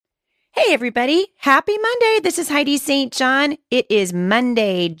Hey, everybody. Happy Monday. This is Heidi St. John. It is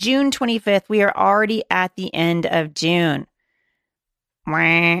Monday, June 25th. We are already at the end of June.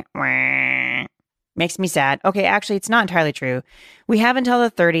 Wah, wah. Makes me sad. Okay, actually, it's not entirely true. We have until the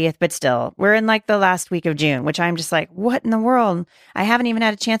 30th, but still, we're in like the last week of June, which I'm just like, what in the world? I haven't even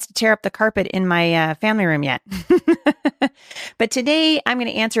had a chance to tear up the carpet in my family room yet. But today, I'm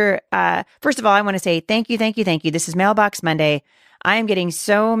going to answer, first of all, I want to say thank you. This is Mailbox Monday. I am getting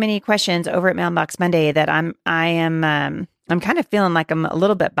so many questions over at Mailbox Monday that I'm kind of feeling like I'm a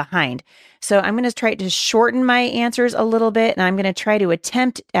little bit behind. So I'm going to try to shorten my answers a little bit, and I'm going to try to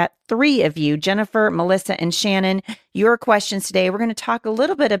attempt at 3 of you, Jennifer, Melissa, and Shannon, your questions today. We're going to talk a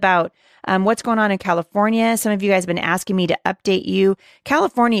little bit about what's going on in California. Some of you guys have been asking me to update you.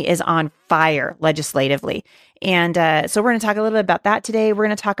 California is on fire legislatively. And so we're going to talk a little bit about that today. We're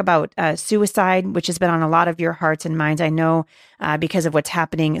going to talk about suicide, which has been on a lot of your hearts and minds, I know, because of what's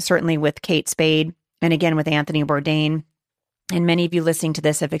happening, certainly with Kate Spade and again with Anthony Bourdain. And many of you listening to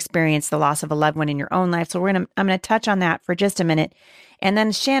this have experienced the loss of a loved one in your own life. So I'm going to touch on that for just a minute. And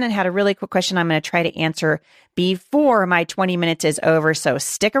then Shannon had a really quick question I'm going to try to answer before my 20 minutes is over. So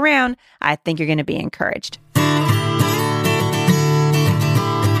stick around. I think you're going to be encouraged.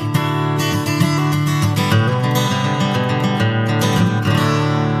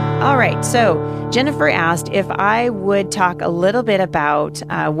 All right, so Jennifer asked if I would talk a little bit about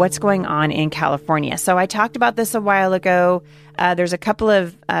what's going on in California. So I talked about this a while ago. There's a couple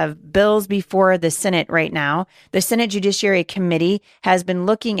of bills before the Senate right now. The Senate Judiciary Committee has been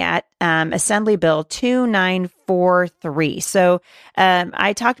looking at Assembly Bill 2943. So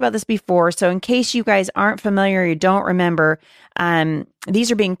I talked about this before. So in case you guys aren't familiar or you don't remember,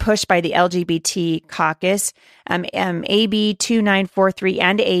 these are being pushed by the LGBT caucus, AB 2943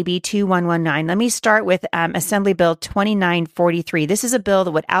 and AB 2119. Let me start with Assembly Bill 2943. This is a bill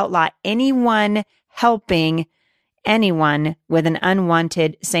that would outlaw anyone helping anyone with an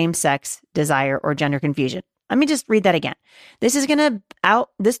unwanted same-sex desire or gender confusion. Let me just read that again. This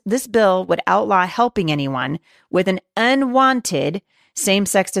bill would outlaw helping anyone with an unwanted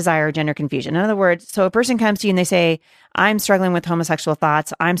same-sex desire or gender confusion. In other words, so a person comes to you and they say, I'm struggling with homosexual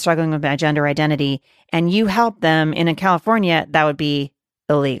thoughts, I'm struggling with my gender identity, and you help them. And in California, that would be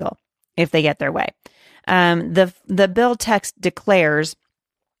illegal if they get their way. The bill text declares,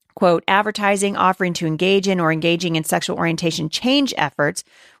 quote, advertising, offering to engage in or engaging in sexual orientation change efforts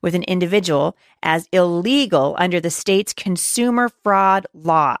with an individual as illegal under the state's consumer fraud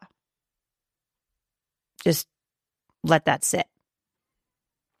law. Just let that sit.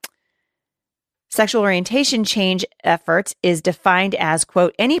 Sexual orientation change efforts is defined as,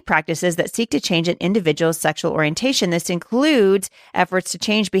 quote, any practices that seek to change an individual's sexual orientation. This includes efforts to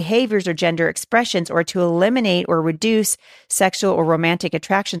change behaviors or gender expressions or to eliminate or reduce sexual or romantic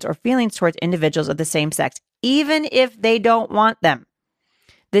attractions or feelings towards individuals of the same sex, even if they don't want them.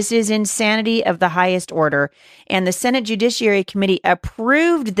 This is insanity of the highest order. And the Senate Judiciary Committee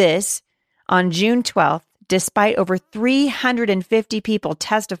approved this on June 12th. Despite over 350 people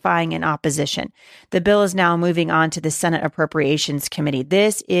testifying in opposition. The bill is now moving on to the Senate Appropriations Committee.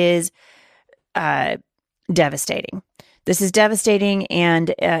 This is devastating. This is devastating,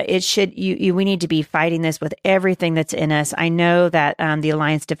 and we need to be fighting this with everything that's in us. I know that the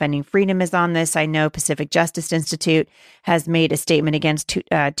Alliance Defending Freedom is on this. I know Pacific Justice Institute has made a statement against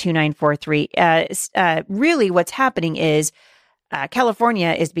 2943. Really, what's happening is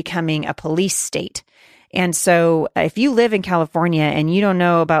California is becoming a police state. And so if you live in California and you don't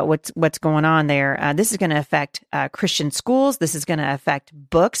know about what's going on there, this is going to affect Christian schools. This is going to affect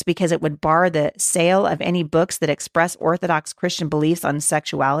books because it would bar the sale of any books that express Orthodox Christian beliefs on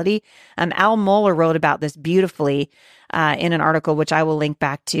sexuality. Al Mohler wrote about this beautifully in an article, which I will link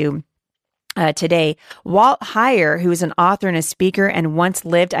back to today. Walt Heyer, who is an author and a speaker and once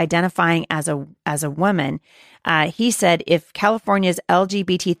lived identifying as a woman, he said, if California's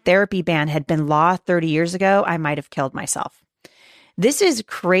LGBT therapy ban had been law 30 years ago, I might have killed myself. This is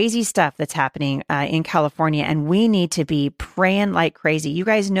crazy stuff that's happening in California, and we need to be praying like crazy. You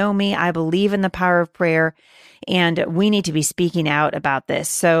guys know me. I believe in the power of prayer, and we need to be speaking out about this.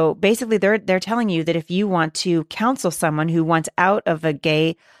 So basically, they're telling you that if you want to counsel someone who wants out of a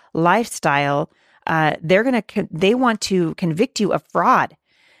gay lifestyle, they want to convict you of fraud.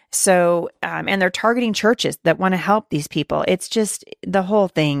 So, and they're targeting churches that want to help these people. It's just, the whole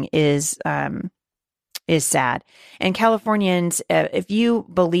thing is sad. And Californians, if you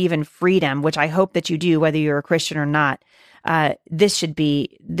believe in freedom, which I hope that you do, whether you're a Christian or not, this should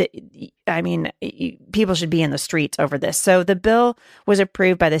be, people should be in the streets over this. So the bill was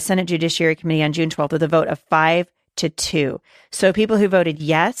approved by the Senate Judiciary Committee on June 12th with a vote of 5-2. So people who voted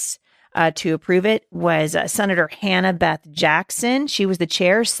yes to approve it was Senator Hannah Beth Jackson. She was the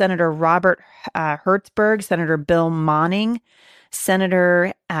chair. Senator Robert Hertzberg, Senator Bill Monning,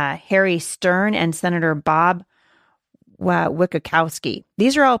 Senator Harry Stern, and Senator Bob Wikowski.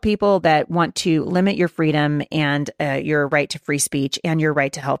 These are all people that want to limit your freedom and your right to free speech and your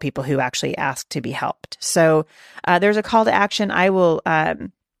right to help people who actually ask to be helped. So there's a call to action. I will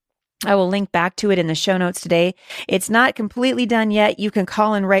link back to it in the show notes today. It's not completely done yet. You can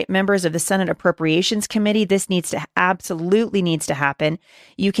call and write members of the Senate Appropriations Committee. This absolutely needs to happen.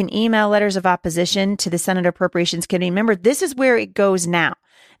 You can email letters of opposition to the Senate Appropriations Committee. Remember, this is where it goes now.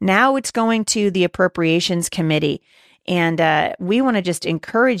 Now it's going to the Appropriations Committee. And we want to just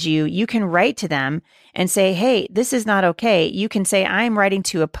encourage you. You can write to them and say, hey, this is not okay. You can say, I'm writing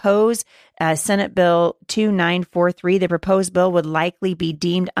to oppose Senate Bill 2943. The proposed bill would likely be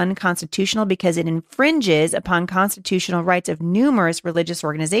deemed unconstitutional because it infringes upon constitutional rights of numerous religious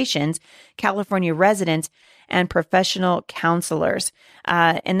organizations, California residents, and professional counselors.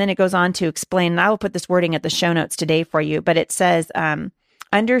 And then it goes on to explain, and I will put this wording at the show notes today for you, but it says,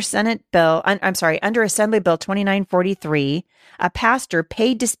 under Assembly Bill 2943, a pastor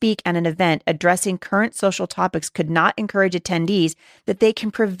paid to speak at an event addressing current social topics could not encourage attendees that they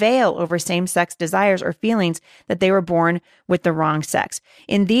can prevail over same-sex desires or feelings that they were born with the wrong sex.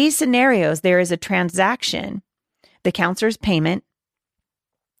 In these scenarios, there is a transaction, the counselor's payment,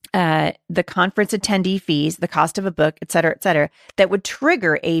 the conference attendee fees, the cost of a book, et cetera, that would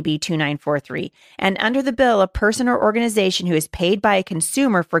trigger AB 2943. And under the bill, a person or organization who is paid by a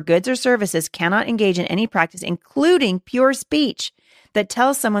consumer for goods or services cannot engage in any practice, including pure speech, that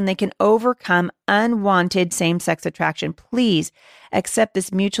tells someone they can overcome unwanted same-sex attraction. Please accept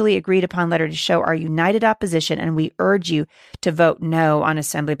this mutually agreed upon letter to show our united opposition, and we urge you to vote no on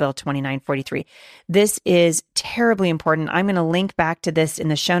Assembly Bill 2943. This is terribly important. I'm going to link back to this in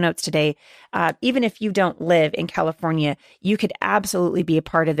the show notes today. Even if you don't live in California, you could absolutely be a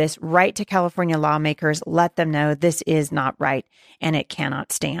part of this. Write to California lawmakers. Let them know this is not right and it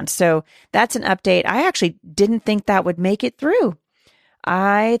cannot stand. So that's an update. I actually didn't think that would make it through.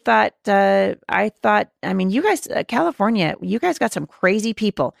 I thought, you guys, California, you guys got some crazy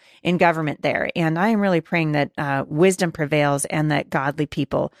people in government there. And I am really praying that wisdom prevails and that godly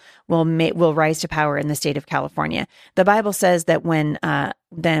people will rise to power in the state of California. The Bible says that when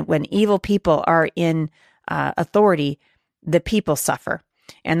evil people are in authority, the people suffer.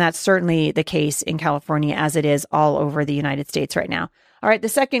 And that's certainly the case in California as it is all over the United States right now. All right. The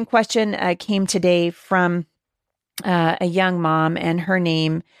second question came today from a young mom, and her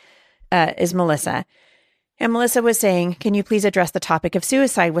name is Melissa. And Melissa was saying, can you please address the topic of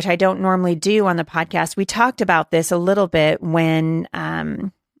suicide, which I don't normally do on the podcast. We talked about this a little bit when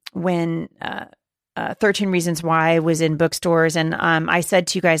 13 Reasons Why was in bookstores. And I said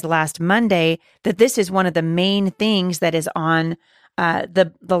to you guys last Monday that this is one of the main things that is on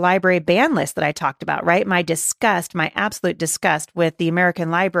the library ban list that I talked about, right? My absolute disgust with the American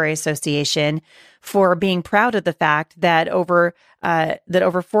Library Association for being proud of the fact that over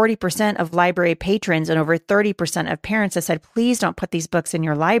 40% of library patrons and over 30% of parents have said, please don't put these books in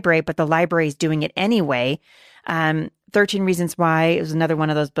your library, but the library is doing it anyway. 13 Reasons Why is another one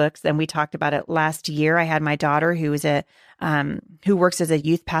of those books. And we talked about it last year. I had my daughter who works as a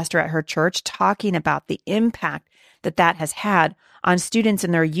youth pastor at her church talking about the impact that has had on students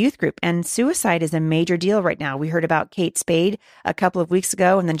in their youth group. And suicide is a major deal right now. We heard about Kate Spade a couple of weeks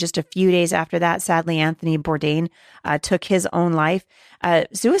ago. And then just a few days after that, sadly, Anthony Bourdain took his own life.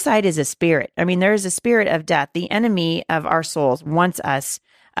 Suicide is a spirit. I mean, there is a spirit of death. The enemy of our souls wants us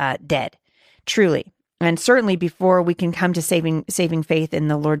dead, truly. And certainly before we can come to saving faith in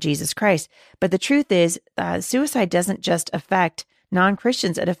the Lord Jesus Christ. But the truth is, suicide doesn't just affect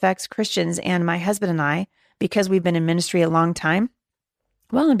non-Christians. It affects Christians. And my husband and I, because we've been in ministry a long time,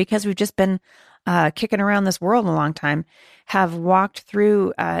 and because we've just been kicking around this world a long time, have walked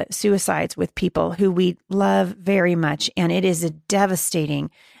through suicides with people who we love very much. And it is devastating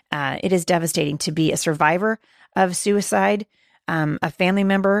to be a survivor of suicide, a family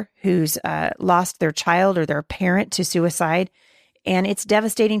member who's lost their child or their parent to suicide. And it's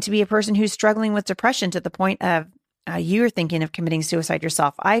devastating to be a person who's struggling with depression to the point of you're thinking of committing suicide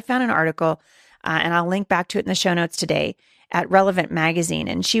yourself. I found an article and I'll link back to it in the show notes today at Relevant Magazine.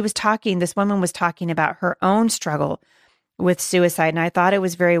 And this woman was talking about her own struggle with suicide. And I thought it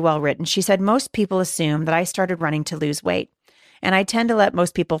was very well written. She said, most people assume that I started running to lose weight. And I tend to let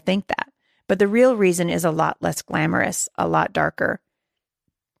most people think that. But the real reason is a lot less glamorous, a lot darker.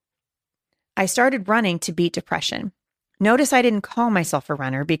 I started running to beat depression. Notice I didn't call myself a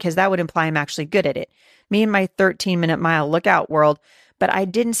runner because that would imply I'm actually good at it. Me and my 13-minute mile, look out, world. But I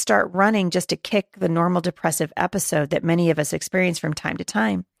didn't start running just to kick the normal depressive episode that many of us experience from time to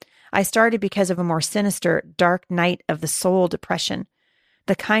time. I started because of a more sinister, dark night of the soul depression,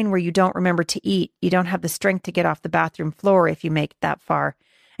 the kind where you don't remember to eat, you don't have the strength to get off the bathroom floor if you make it that far,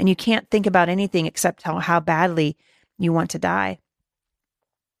 and you can't think about anything except how badly you want to die.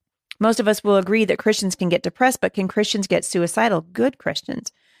 Most of us will agree that Christians can get depressed, but can Christians get suicidal? Good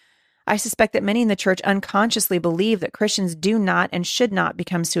Christians. I suspect that many in the church unconsciously believe that Christians do not and should not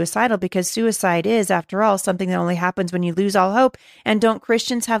become suicidal because suicide is, after all, something that only happens when you lose all hope. And don't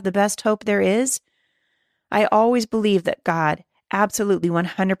Christians have the best hope there is? I always believed that God absolutely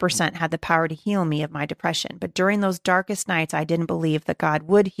 100% had the power to heal me of my depression. But during those darkest nights, I didn't believe that God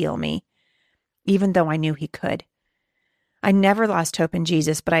would heal me, even though I knew he could. I never lost hope in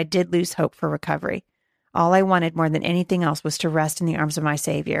Jesus, but I did lose hope for recovery. All I wanted more than anything else was to rest in the arms of my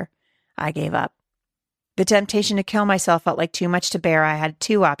Savior. I gave up. The temptation to kill myself felt like too much to bear. I had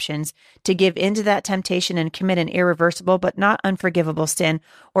two options: to give in to that temptation and commit an irreversible but not unforgivable sin,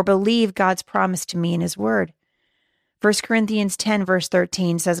 or believe God's promise to me in his word. 1 Corinthians 10 verse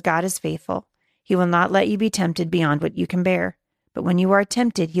 13 says, God is faithful. He will not let you be tempted beyond what you can bear. But when you are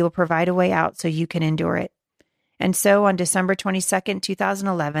tempted, he will provide a way out so you can endure it. And so on December 22nd,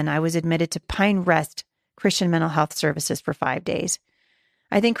 2011, I was admitted to Pine Rest Christian Mental Health Services for 5 days.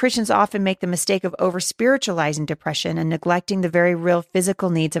 I think Christians often make the mistake of over-spiritualizing depression and neglecting the very real physical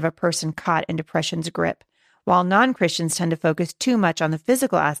needs of a person caught in depression's grip, while non-Christians tend to focus too much on the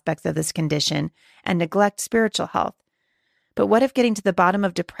physical aspects of this condition and neglect spiritual health. But what if getting to the bottom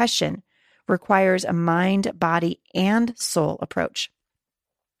of depression requires a mind, body, and soul approach?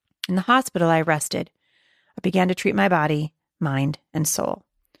 In the hospital, I rested. I began to treat my body, mind, and soul.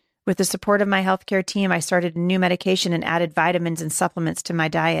 With the support of my healthcare team, I started a new medication and added vitamins and supplements to my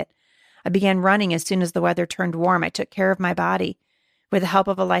diet. I began running as soon as the weather turned warm. I took care of my body. With the help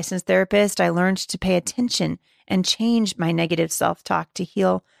of a licensed therapist, I learned to pay attention and change my negative self-talk to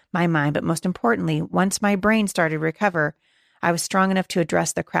heal my mind. But most importantly, once my brain started to recover, I was strong enough to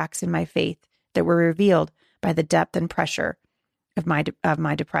address the cracks in my faith that were revealed by the depth and pressure of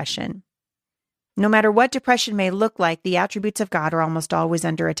my depression. No matter what depression may look like, the attributes of God are almost always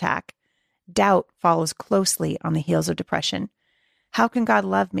under attack. Doubt follows closely on the heels of depression. How can God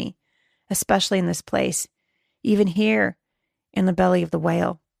love me, especially in this place, even here in the belly of the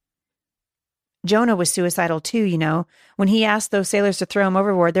whale? Jonah was suicidal too, you know. When he asked those sailors to throw him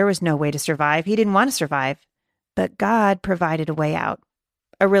overboard, there was no way to survive. He didn't want to survive. But God provided a way out,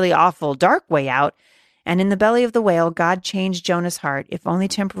 a really awful, dark way out. And in the belly of the whale, God changed Jonah's heart, if only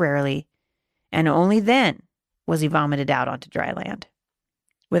temporarily, and only then was he vomited out onto dry land.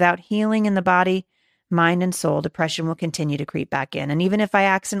 Without healing in the body, mind, and soul, depression will continue to creep back in. And even if I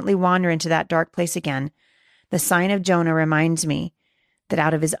accidentally wander into that dark place again, the sign of Jonah reminds me that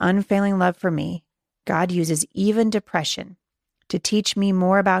out of his unfailing love for me, God uses even depression to teach me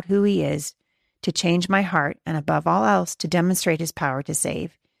more about who he is, to change my heart, and above all else, to demonstrate his power to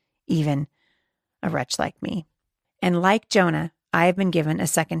save even a wretch like me. And like Jonah, I have been given a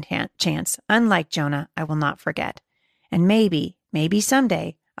second chance. Unlike Jonah, I will not forget. And maybe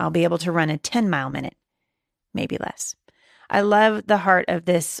someday, I'll be able to run a 10-mile minute, maybe less. I love the heart of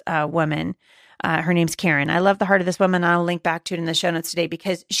this woman. Her name's Karen. I love the heart of this woman. I'll link back to it in the show notes today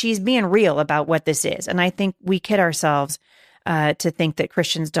because she's being real about what this is. And I think we kid ourselves to think that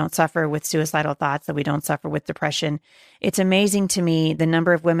Christians don't suffer with suicidal thoughts, that we don't suffer with depression. It's amazing to me the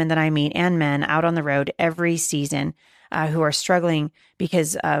number of women that I meet and men out on the road every season who are struggling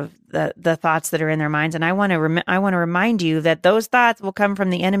because of the thoughts that are in their minds. And I want to remind you that those thoughts will come from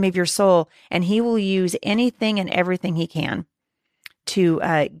the enemy of your soul, and he will use anything and everything he can to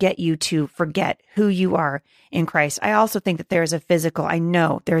get you to forget who you are in Christ. I also think that I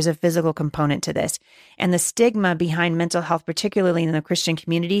know there's a physical component to this. And the stigma behind mental health, particularly in the Christian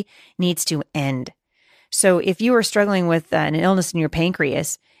community, needs to end. So if you are struggling with an illness in your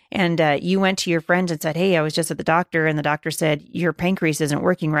pancreas, and you went to your friends and said, hey, I was just at the doctor, and the doctor said, your pancreas isn't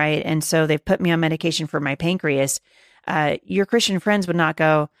working right, and so they've put me on medication for my pancreas, your Christian friends would not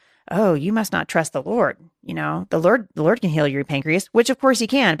go, oh, you must not trust the Lord. You know, the Lord can heal your pancreas, which of course he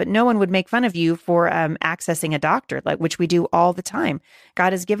can, but no one would make fun of you for accessing a doctor, which we do all the time.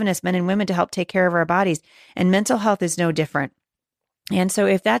 God has given us men and women to help take care of our bodies, and mental health is no different. And so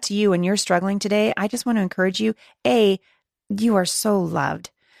if that's you and you're struggling today, I just want to encourage you, you are so loved.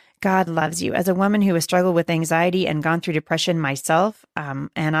 God loves you. As a woman who has struggled with anxiety and gone through depression myself, and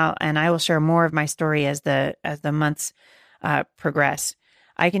I will share more of my story as the months progress.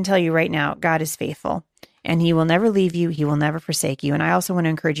 I can tell you right now, God is faithful, and he will never leave you. He will never forsake you. And I also want to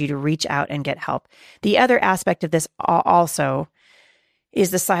encourage you to reach out and get help. The other aspect of this also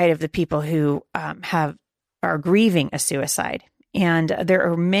is the side of the people who are grieving a suicide. And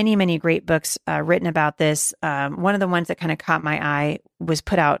there are many, many great books written about this. One of the ones that kind of caught my eye was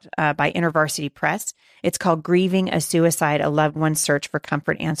put out by InterVarsity Press. It's called Grieving a Suicide, A Loved One's Search for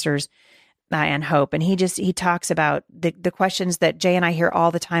Comfort, Answers, and Hope. And he talks about the questions that Jay and I hear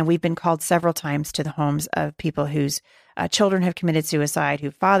all the time. We've been called several times to the homes of people whose children have committed suicide,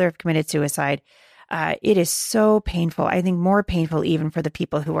 whose father have committed suicide. It is so painful. I think more painful even for the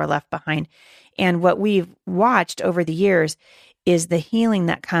people who are left behind. And what we've watched over the years is the healing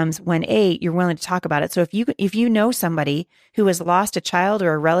that comes when you're willing to talk about it. So if you know somebody who has lost a child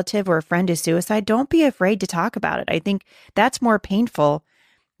or a relative or a friend to suicide, don't be afraid to talk about it. I think that's more painful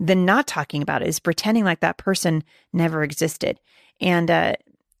than not talking about it, is pretending like that person never existed. And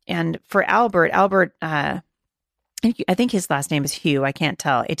for Albert, I think his last name is Hugh. I can't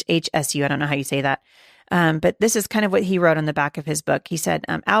tell. It's HSU. I don't know how you say that. But this is kind of what he wrote on the back of his book. He said,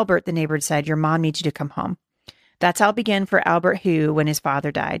 Albert, the neighbor, said, your mom needs you to come home. That's how it began for Albert Hu when his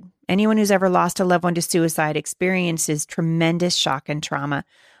father died. Anyone who's ever lost a loved one to suicide experiences tremendous shock and trauma.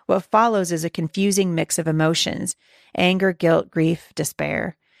 What follows is a confusing mix of emotions: anger, guilt, grief,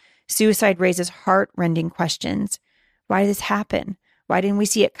 despair. Suicide raises heart-rending questions. Why did this happen? Why didn't we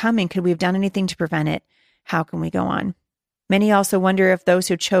see it coming? Could we have done anything to prevent it? How can we go on? Many also wonder if those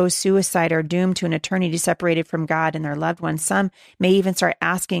who chose suicide are doomed to an eternity separated from God and their loved ones. Some may even start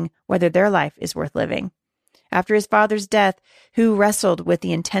asking whether their life is worth living. After his father's death, Hu wrestled with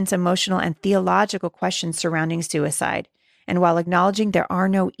the intense emotional and theological questions surrounding suicide. And while acknowledging there are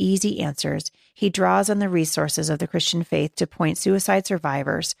no easy answers, he draws on the resources of the Christian faith to point suicide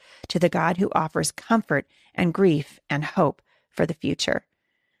survivors to the God who offers comfort and grief and hope for the future.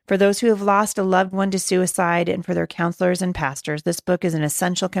 For those who have lost a loved one to suicide and for their counselors and pastors, this book is an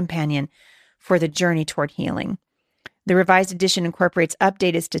essential companion for the journey toward healing. The Revised Edition incorporates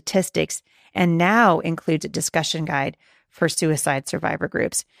updated statistics and now includes a discussion guide for suicide survivor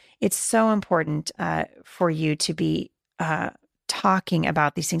groups. It's so important for you to be talking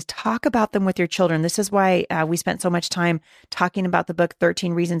about these things. Talk about them with your children. This is why we spent so much time talking about the book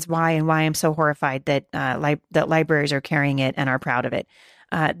 13 Reasons Why, and why I'm so horrified that that libraries are carrying it and are proud of it.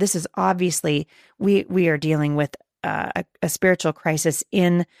 This is obviously, we are dealing with a spiritual crisis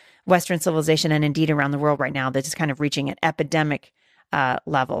in Western civilization and indeed around the world right now that is kind of reaching an epidemic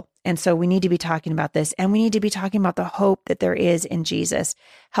level. And so we need to be talking about this, and we need to be talking about the hope that there is in Jesus,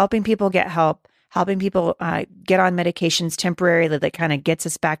 helping people get help, helping people get on medications temporarily that kind of gets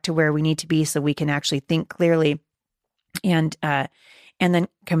us back to where we need to be so we can actually think clearly, and then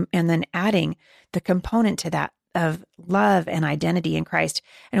adding the component to that of love and identity in Christ.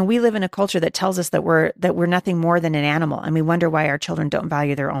 And we live in a culture that tells us that we're nothing more than an animal, and we wonder why our children don't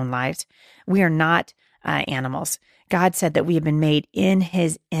value their own lives. We are not animals. God said that we have been made in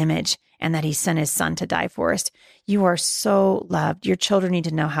his image and that he sent his son to die for us. You are so loved. Your children need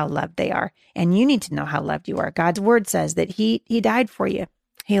to know how loved they are, and you need to know how loved you are. God's word says that he died for you.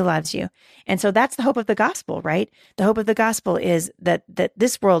 He loves you. And so that's the hope of the gospel, right? The hope of the gospel is that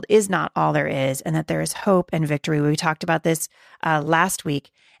this world is not all there is, and that there is hope and victory. We talked about this last week.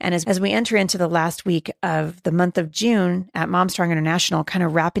 And as we enter into the last week of the month of June at Mom Strong International, kind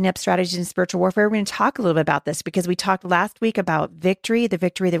of wrapping up strategies in spiritual warfare, we're going to talk a little bit about this, because we talked last week about victory, the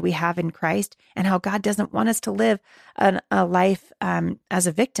victory that we have in Christ, and how God doesn't want us to live a life as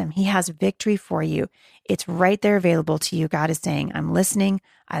a victim. He has victory for you. It's right there available to you. God is saying, I'm listening.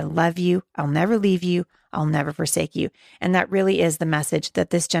 I love you. I'll never leave you. I'll never forsake you. And that really is the message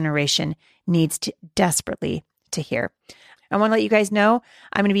that this generation needs to desperately to hear. I want to let you guys know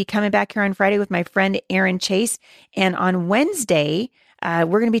I'm going to be coming back here on Friday with my friend Aaron Chase. And on Wednesday, we're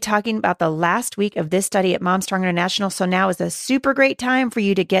going to be talking about the last week of this study at Mom Strong International. So now is a super great time for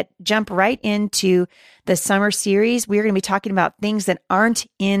you to jump right into the summer series. We're going to be talking about things that aren't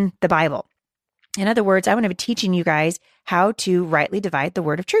in the Bible. In other words, I want to be teaching you guys how to rightly divide the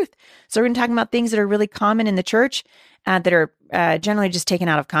word of truth. So we're going to talk about things that are really common in the church that are generally just taken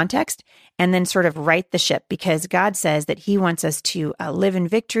out of context, and then sort of right the ship, because God says that he wants us to live in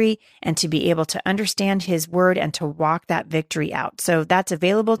victory and to be able to understand his word and to walk that victory out. So that's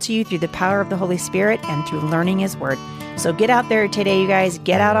available to you through the power of the Holy Spirit and through learning his word. So get out there today, you guys.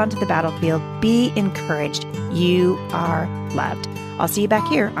 Get out onto the battlefield. Be encouraged. You are loved. I'll see you back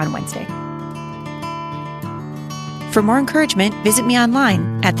here on Wednesday. For more encouragement, visit me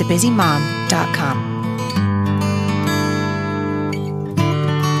online at thebusymom.com.